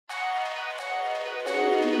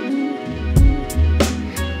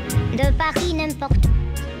de Paris n'importe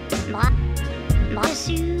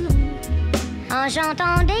sûr en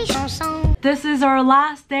chantant des chansons. This is our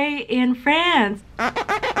last day in France.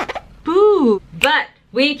 Boo! But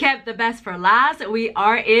we kept the best for last. We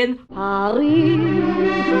are in Paris,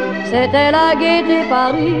 c'était la gaieté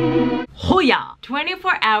Paris. Hoya!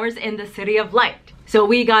 24 hours in the City of Light. So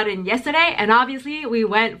we got in yesterday and obviously we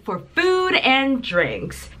went for food and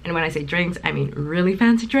drinks. And when I say drinks, I mean really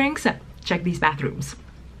fancy drinks. Check these bathrooms.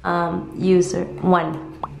 User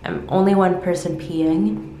one. Only one person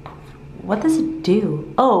peeing. What does it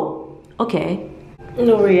do? Oh, okay.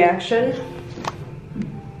 No reaction.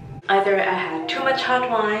 Either I had too much hot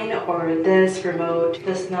wine or this remote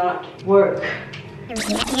does not work.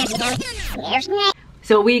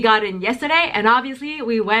 So we got in yesterday and obviously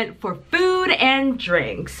we went for food and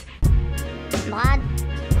drinks.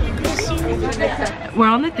 We're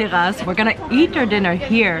on the terrace. We're gonna eat our dinner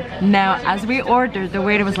here. Now, as we ordered, the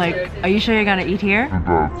waiter was like, "Are you sure you're gonna eat here?"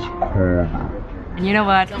 That's cold. And you know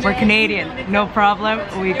what? We're Canadian. No problem.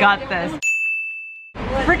 We got this.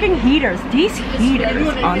 Freaking heaters. These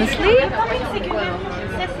heaters, honestly,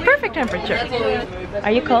 perfect temperature.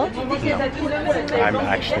 Are you cold? No, I'm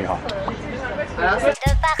actually hot.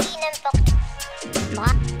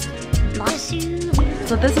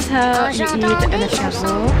 So this is how you eat an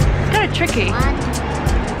escargot. It's kind of tricky.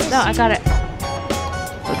 No, I got it.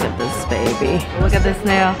 Look at this baby. Look at this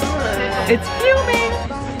nail. It's fuming.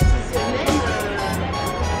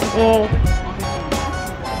 Oh.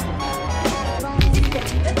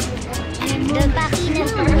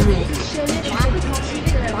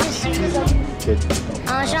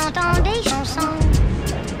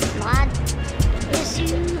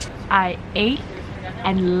 I ate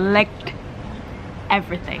and licked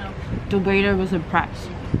everything. The waiter was impressed.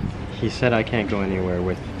 He said I can't go anywhere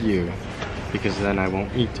with you because then I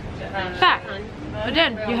won't eat. Fact. But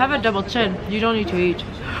then you have a double chin. You don't need to eat.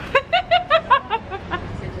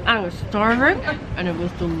 I was starving and it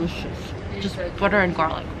was delicious. Just butter and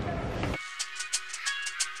garlic.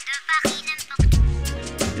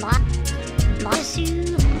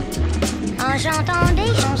 En chantant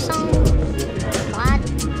des chansons.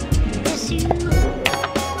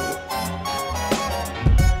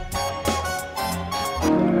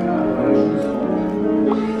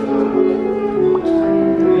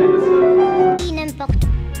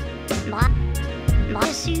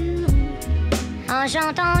 En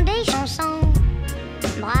chantant des chansons.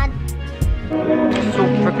 So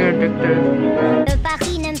freaking addictive. De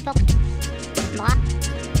Paris n'importe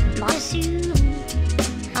sûr.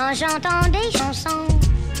 En chantant des chansons.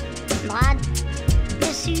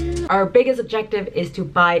 Our biggest objective is to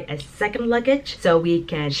buy a second luggage so we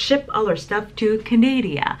can ship all our stuff to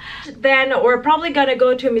Canada. Then we're probably gonna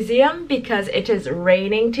go to a museum because it is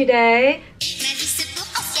raining today.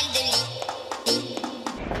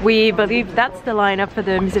 We believe that's the lineup for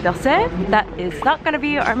the Musée d'Orsay. That is not gonna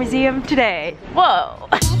be our museum today. Whoa!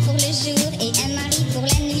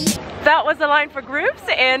 That was the line for groups,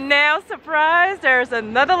 and now, surprise, there's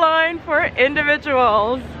another line for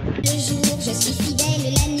individuals.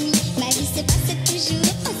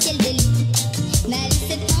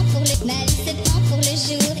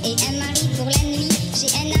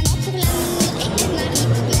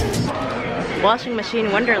 Washing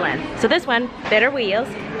machine wonderland. So this one, better wheels,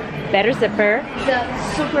 better zipper, The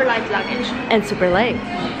super light luggage. and super light.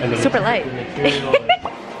 Super light.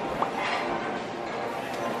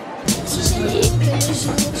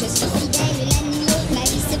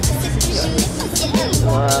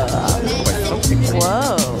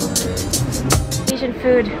 Whoa. Asian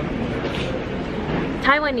food.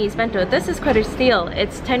 Taiwanese bento. This is quite a steal.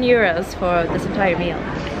 It's 10 euros for this entire meal.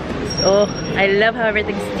 Oh, I love how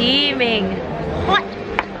everything's steaming. What?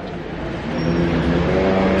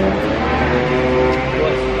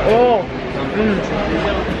 Oh,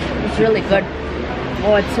 it's really good.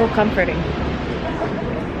 Oh, it's so comforting.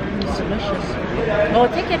 It's delicious. Oh,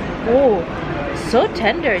 take it. Oh, so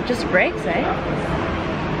tender. It just breaks, eh?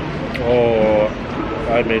 Oh,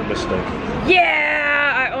 I made a mistake.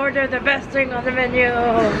 Yeah, I ordered the best thing on the menu.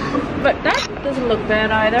 But that doesn't look bad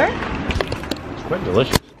either. It's quite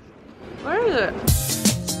delicious. Where is it?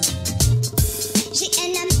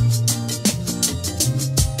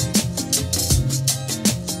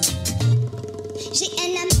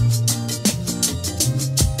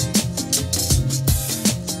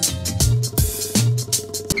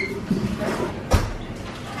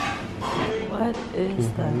 What is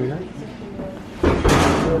that?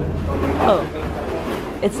 Oh,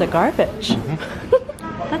 it's the garbage.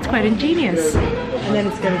 That's quite ingenious. And then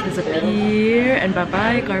it's gonna disappear and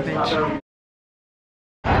bye-bye garbage.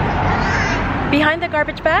 Behind the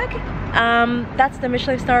garbage bag, that's the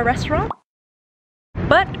Michelin star restaurant.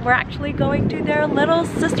 But we're actually going to their little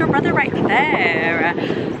sister brother right there.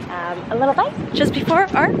 A little bite just before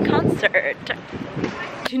our concert.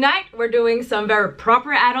 Tonight we're doing some very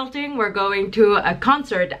proper adulting. We're going to a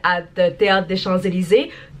concert at the Théâtre des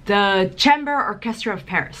Champs-Élysées, the Chamber Orchestra of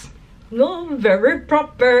Paris. No, very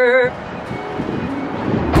proper.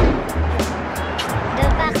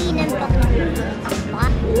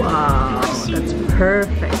 Wow, that's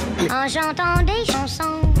perfect. En chantant des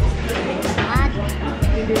chansons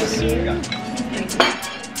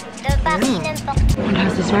de Paris n'importe. It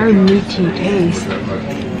has this very meaty taste.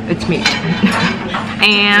 It's meat.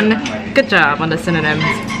 And good job on the synonyms.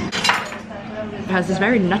 It has this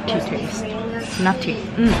very nutty taste. Nutty.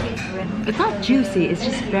 It's not juicy, it's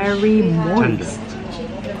just very moist.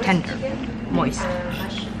 Tender. Moist.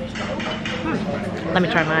 Let me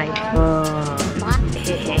try mine.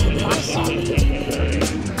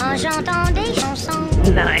 En chantant des chansons.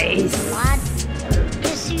 Nice.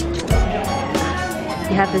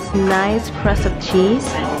 You have this nice crust of cheese,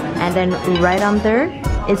 and then right under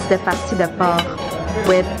is the farci de porc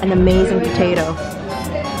with an amazing potato.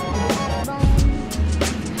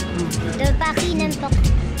 De Paris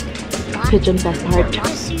n'importe. Pigeon best part.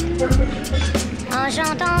 En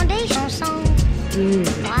chantant des chansons. Mm.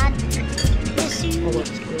 Oh, looks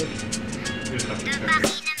good. De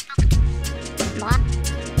Paris n'importe.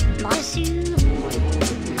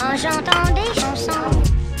 En chantant des chansons.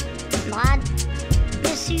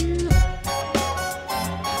 Dessus.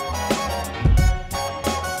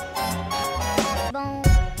 Bon.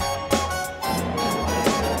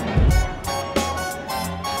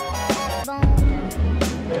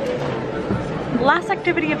 Last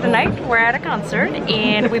activity of the night, we're at a concert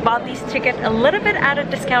and we bought these tickets a little bit at a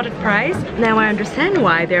discounted price. Now I understand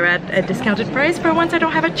why they're at a discounted price. For once I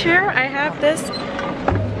don't have a chair, I have this.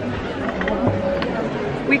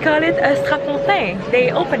 We call it a strapontin. They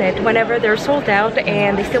open it whenever they're sold out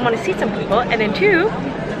and they still want to seat some people. And then two,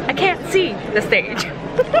 I can't see the stage.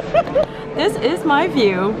 This is my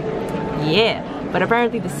view. Yeah, but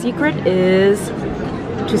apparently the secret is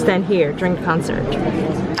to stand here during the concert.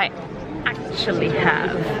 I actually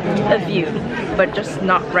have a view, but just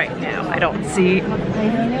not right now. I don't see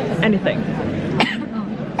anything.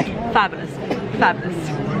 Fabulous, fabulous.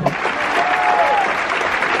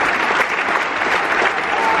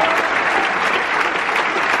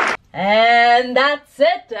 And that's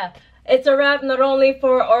it. It's a wrap not only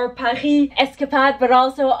for our Paris escapade, but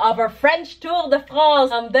also of our French Tour de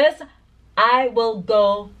France. On this, I will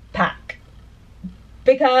go pack.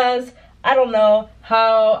 Because I don't know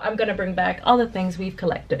how I'm gonna bring back all the things we've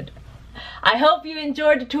collected. I hope you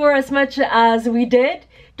enjoyed the tour as much as we did.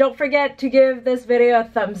 Don't forget to give this video a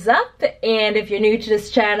thumbs up. And if you're new to this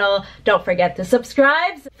channel, don't forget to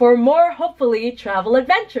subscribe for more, hopefully, travel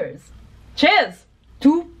adventures. Cheers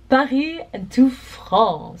to Paris and to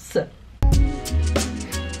France.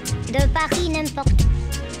 De Paris n'importe.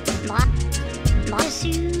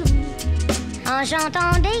 Dessus. En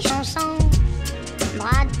chantant des chansons.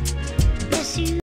 Dessus.